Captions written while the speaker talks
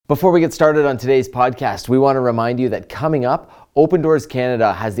Before we get started on today's podcast, we want to remind you that coming up, Open Doors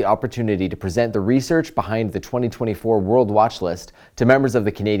Canada has the opportunity to present the research behind the 2024 World Watch List to members of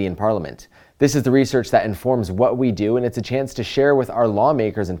the Canadian Parliament. This is the research that informs what we do, and it's a chance to share with our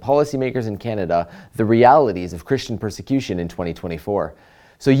lawmakers and policymakers in Canada the realities of Christian persecution in 2024.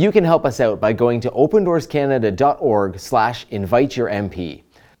 So you can help us out by going to opendoorscanada.org/inviteyourmp.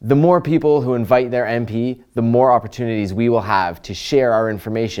 The more people who invite their MP, the more opportunities we will have to share our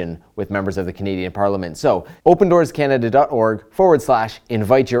information with members of the Canadian Parliament. So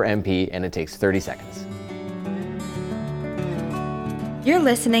opendoorscanada.org/inviteyourmp, and it takes 30 seconds. You're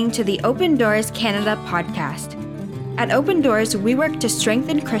listening to the Open Doors Canada podcast. At Open Doors, we work to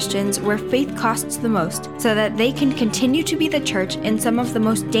strengthen Christians where faith costs the most so that they can continue to be the church in some of the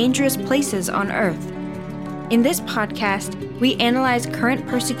most dangerous places on earth. In this podcast, we analyze current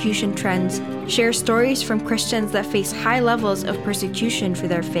persecution trends, share stories from Christians that face high levels of persecution for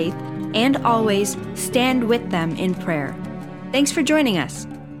their faith, and always stand with them in prayer. Thanks for joining us.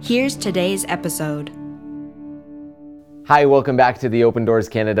 Here's today's episode. Hi, welcome back to the Open Doors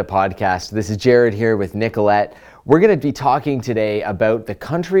Canada podcast. This is Jared here with Nicolette. We're going to be talking today about the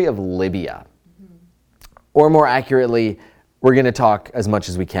country of Libya. Or more accurately, we're going to talk as much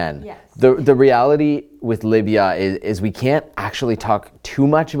as we can. Yes. The reality with Libya is we can't actually talk too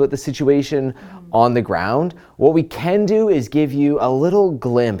much about the situation on the ground. What we can do is give you a little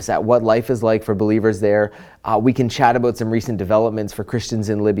glimpse at what life is like for believers there. We can chat about some recent developments for Christians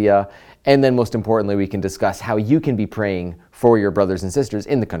in Libya. And then most importantly, we can discuss how you can be praying for your brothers and sisters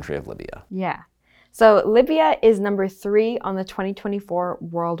in the country of Libya. Yeah. So Libya is number 3 on the 2024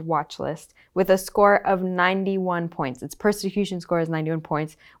 World Watch List with a score of 91 points. Its persecution score is 91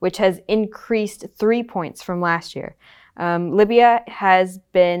 points, which has increased 3 points from last year. Libya has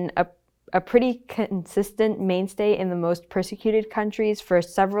been a pretty consistent mainstay in the most persecuted countries for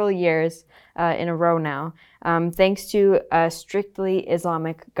several years in a row now, thanks to a strictly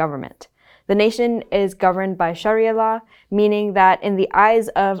Islamic government. The nation is governed by Sharia law, meaning that in the eyes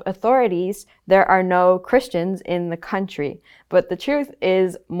of authorities, there are no Christians in the country. But the truth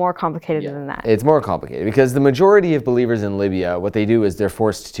is more complicated than that. It's more complicated because the majority of believers in Libya, what they do is they're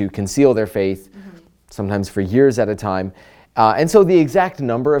forced to conceal their faith, sometimes for years at a time. And so the exact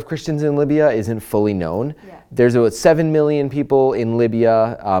number of Christians in Libya isn't fully known. There's about 7 million people in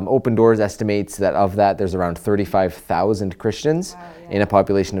Libya. Open Doors estimates that of that, there's around 35,000 Christians in a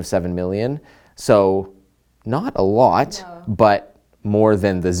population of 7 million. So not a lot, but more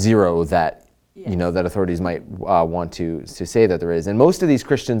than the zero that that authorities might want to say that there is. And most of these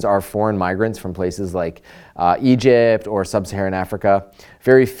Christians are foreign migrants from places like Egypt or sub-Saharan Africa.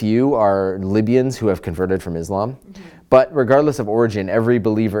 Very few are Libyans who have converted from Islam. But regardless of origin, every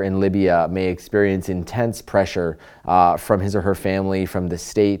believer in Libya may experience intense pressure from his or her family, from the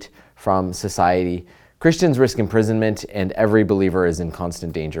state, from society. Christians risk imprisonment, and every believer is in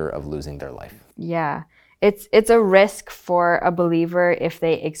constant danger of losing their life. Yeah. It's a risk for a believer if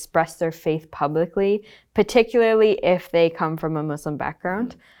they express their faith publicly, particularly if they come from a Muslim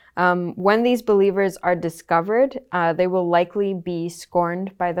background. When these believers are discovered, they will likely be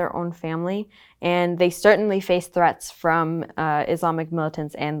scorned by their own family, and they certainly face threats from Islamic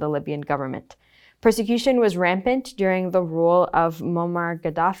militants and the Libyan government. Persecution was rampant during the rule of Muammar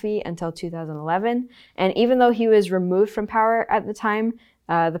Gaddafi until 2011, and even though he was removed from power at the time,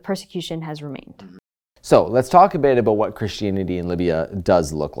 the persecution has remained. So let's talk a bit about what Christianity in Libya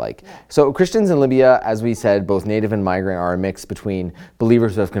does look like. So Christians in Libya, as we said, both native and migrant, are a mix between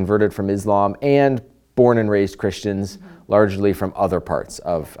believers who have converted from Islam and born and raised Christians, largely from other parts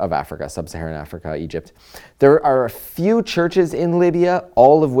of Africa, sub-Saharan Africa, Egypt. There are a few churches in Libya,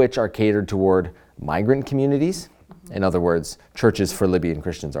 all of which are catered toward migrant communities. In other words, churches for Libyan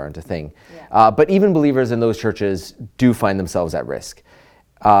Christians aren't a thing. But even believers in those churches do find themselves at risk.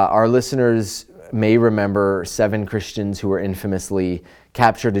 Our listeners may remember 7 Christians who were infamously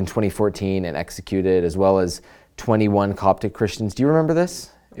captured in 2014 and executed, as well as 21 Coptic Christians. Do you remember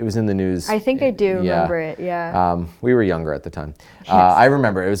this? It was in the news. I think I do remember it, yeah. We were younger at the time. Yes. I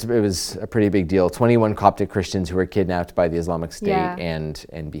remember it was a pretty big deal. 21 Coptic Christians who were kidnapped by the Islamic State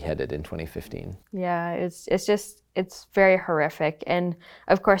and beheaded in 2015. Yeah, it's very horrific. And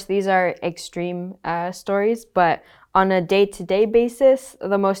of course, these are extreme stories, but on a day-to-day basis,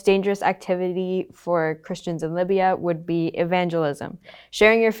 the most dangerous activity for Christians in Libya would be evangelism.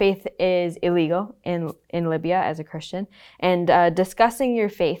 Sharing your faith is illegal in Libya as a Christian, and discussing your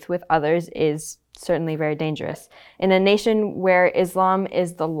faith with others is certainly very dangerous. In a nation where Islam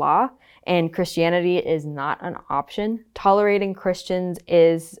is the law and Christianity is not an option, tolerating Christians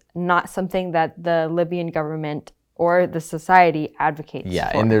is not something that the Libyan government or the society advocates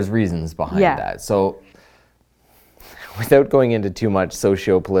Yeah, for. and there's reasons behind Yeah. that. So without going into too much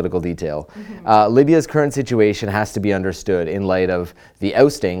socio-political detail, Libya's current situation has to be understood in light of the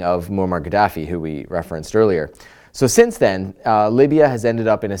ousting of Muammar Gaddafi, who we referenced earlier. So since then, Libya has ended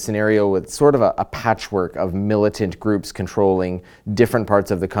up in a scenario with sort of a patchwork of militant groups controlling different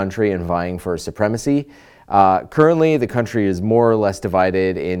parts of the country and vying for supremacy. Currently, the country is more or less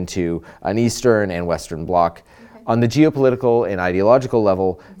divided into an eastern and western bloc. On the geopolitical and ideological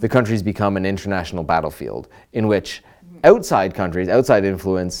level, the country's become an international battlefield in which outside countries, outside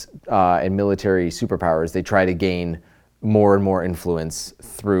influence, and military superpowers, they try to gain more and more influence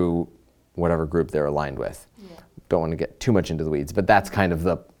through whatever group they're aligned with. Don't want to get too much into the weeds, but that's kind of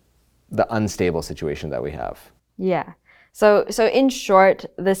the unstable situation that we have. Yeah. So in short,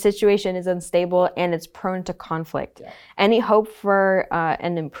 the situation is unstable and it's prone to conflict. Yeah. Any hope for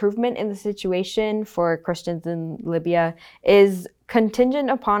an improvement in the situation for Christians in Libya is contingent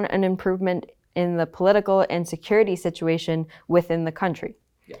upon an improvement in the political and security situation within the country.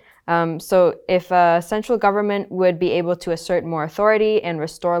 So if a central government would be able to assert more authority and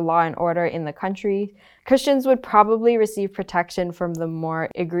restore law and order in the country, Christians would probably receive protection from the more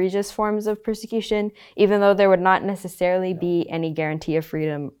egregious forms of persecution, even though there would not necessarily be any guarantee of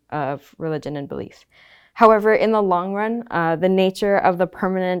freedom of religion and belief. However, in the long run, the nature of the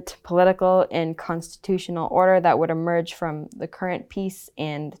permanent political and constitutional order that would emerge from the current peace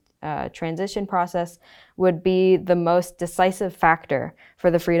and transition process would be the most decisive factor for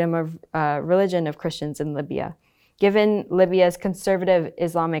the freedom of religion of Christians in Libya. Given Libya's conservative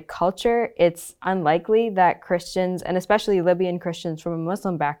Islamic culture, it's unlikely that Christians, and especially Libyan Christians from a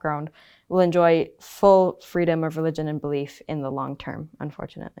Muslim background, will enjoy full freedom of religion and belief in the long term,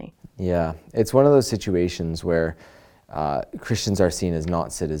 unfortunately. Yeah, it's one of those situations where Christians are seen as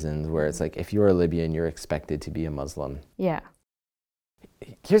not citizens, where it's like, if you're a Libyan, you're expected to be a Muslim. Yeah.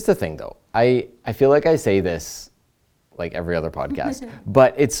 Here's the thing, though. I feel like I say this like every other podcast,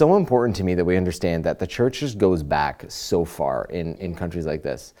 but it's so important to me that we understand that the church just goes back so far in countries like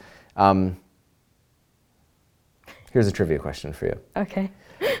this. Here's a trivia question for you. Okay.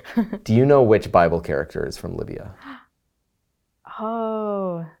 Do you know which Bible character is from Libya?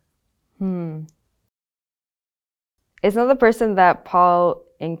 Oh. It's not the person that Paul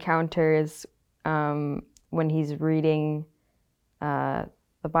encounters when he's reading the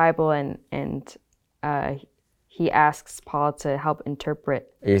Bible and he asks Paul to help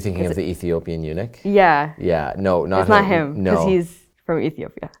interpret. Are you thinking of the Ethiopian eunuch? Yeah. Yeah, no, not It's not him, because No. he's from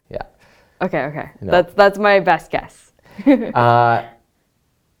Ethiopia. Yeah. Okay. No. That's my best guess.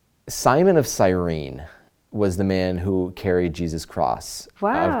 Simon of Cyrene was the man who carried Jesus' cross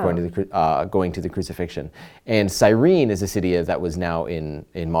Wow. going to the crucifixion. And Cyrene is a city that was now in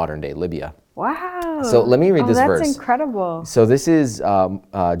modern-day Libya. Wow. So let me read this verse. That's incredible. So this is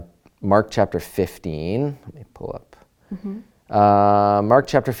Mark chapter 15. Let me pull up. Mark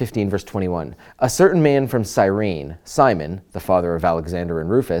chapter 15, verse 21. A certain man from Cyrene, Simon, the father of Alexander and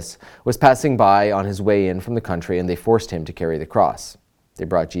Rufus, was passing by on his way in from the country, and they forced him to carry the cross. They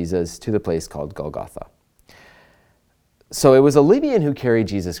brought Jesus to the place called Golgotha. So it was a Libyan who carried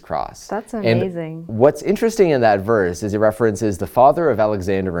Jesus' cross. That's amazing. And what's interesting in that verse is it references the father of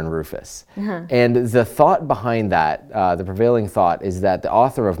Alexander and Rufus. And the thought behind that, the prevailing thought, is that the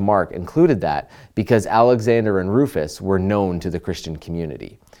author of Mark included that because Alexander and Rufus were known to the Christian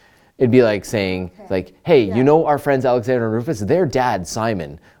community. It'd be like saying, hey, you know our friends Alexander and Rufus? Their dad,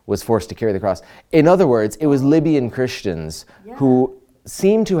 Simon, was forced to carry the cross. In other words, it was Libyan Christians who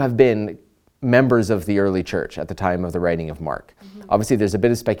seem to have been members of the early church at the time of the writing of Mark. Obviously, there's a bit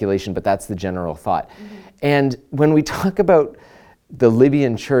of speculation, but that's the general thought. And when we talk about the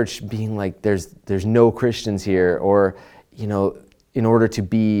Libyan church being like, there's no Christians here, or, you know, in order to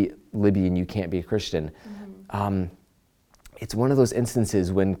be Libyan, you can't be a Christian. It's one of those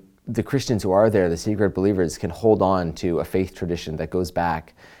instances when the Christians who are there, the secret believers, can hold on to a faith tradition that goes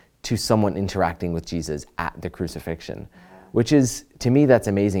back to someone interacting with Jesus at the crucifixion, which is, to me, that's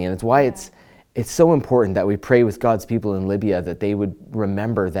amazing. And it's why it's so important that we pray with God's people in Libya, that they would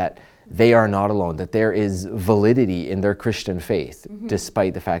remember that they are not alone, that there is validity in their Christian faith,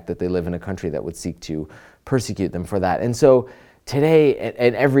 despite the fact that they live in a country that would seek to persecute them for that. And so today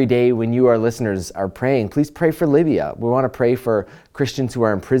and every day when you, our listeners, are praying, please pray for Libya. We want to pray for Christians who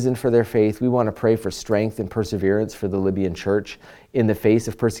are imprisoned for their faith. We want to pray for strength and perseverance for the Libyan church in the face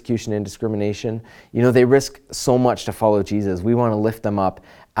of persecution and discrimination. You know, they risk so much to follow Jesus. We want to lift them up,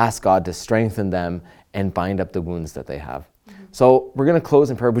 ask God to strengthen them, and bind up the wounds that they have. So we're going to close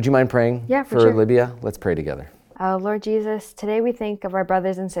in prayer. Would you mind praying for sure. Libya? Let's pray together. Lord Jesus, today we think of our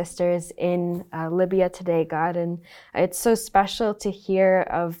brothers and sisters in Libya today, God, and it's so special to hear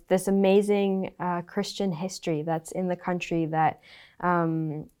of this amazing Christian history that's in the country.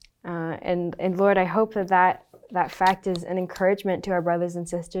 And Lord, I hope that fact is an encouragement to our brothers and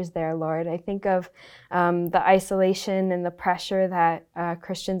sisters there, Lord. I think of the isolation and the pressure that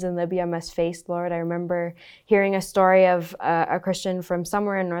Christians in Libya must face, Lord. I remember hearing a story of a Christian from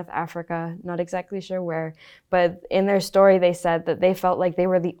somewhere in North Africa, not exactly sure where, but in their story they said that they felt like they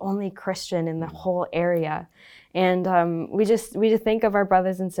were the only Christian in the whole area. And we just think of our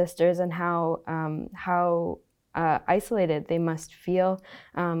brothers and sisters and how isolated they must feel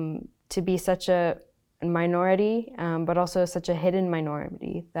to be such a minority, but also such a hidden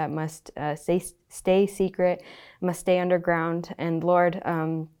minority that must stay secret, must stay underground. And Lord,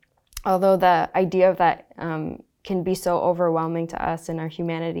 although the idea of that can be so overwhelming to us in our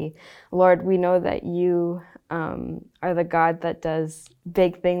humanity, Lord, we know that you are the God that does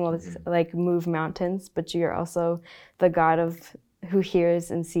big things like move mountains, but you're also the God who hears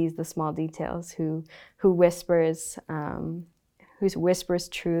and sees the small details, who whispers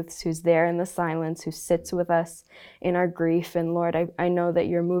truths, who's there in the silence, who sits with us in our grief. And Lord, I know that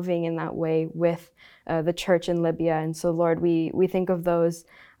you're moving in that way with the church in Libya. And so, Lord, we think of those,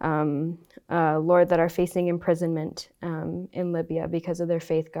 Lord, that are facing imprisonment in Libya because of their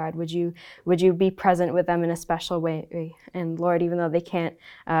faith, God. Would you be present with them in a special way? And Lord, even though they can't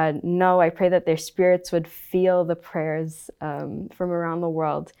know, I pray that their spirits would feel the prayers from around the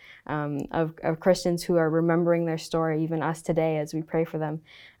world of Christians who are remembering their story, even us today as we pray for them.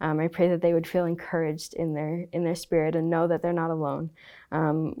 I pray that they would feel encouraged in their spirit and know that they're not alone.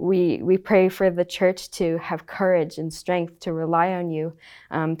 We pray for the church to have courage and strength to rely on you,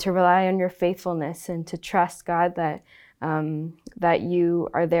 to rely on your faithfulness, and to trust, God, that you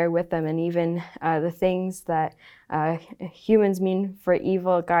are there with them. And even the things that humans mean for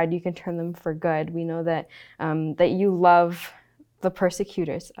evil, God, you can turn them for good. We know that you love the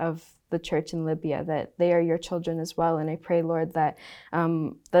persecutors of the church in Libya, that they are your children as well. And I pray, Lord, that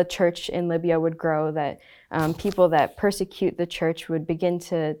the church in Libya would grow, that people that persecute the church would begin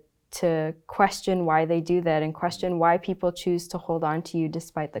to question why they do that, and question why people choose to hold on to you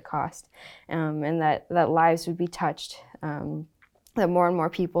despite the cost, and that lives would be touched, that more and more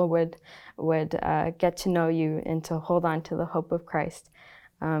people would get to know you and to hold on to the hope of Christ.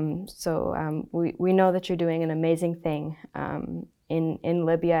 So we know that you're doing an amazing thing in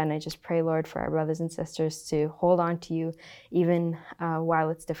Libya, and I just pray, Lord, for our brothers and sisters to hold on to you even while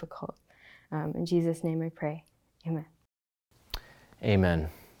it's difficult. In Jesus' name I pray. Amen. Amen.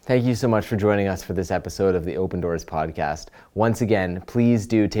 Thank you so much for joining us for this episode of the Open Doors podcast. Once again, please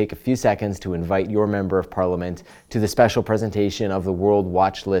do take a few seconds to invite your member of parliament to the special presentation of the World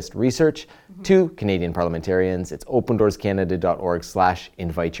Watch List research to Canadian parliamentarians. It's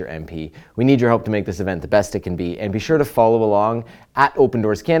opendoorscanada.org/invite-your-MP. We need your help to make this event the best it can be, and be sure to follow along at Open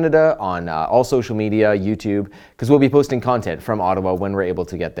Doors Canada on all social media, YouTube, because we'll be posting content from Ottawa when we're able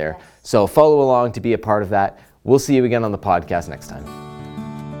to get there. Yes. So follow along to be a part of that. We'll see you again on the podcast next time.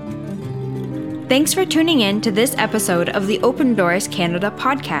 Thanks for tuning in to this episode of the Open Doors Canada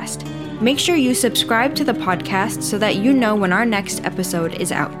podcast. Make sure you subscribe to the podcast so that you know when our next episode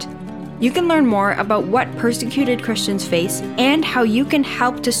is out. You can learn more about what persecuted Christians face and how you can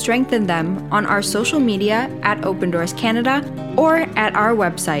help to strengthen them on our social media at Open Doors Canada or at our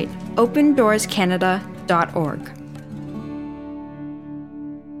website, opendoorscanada.org.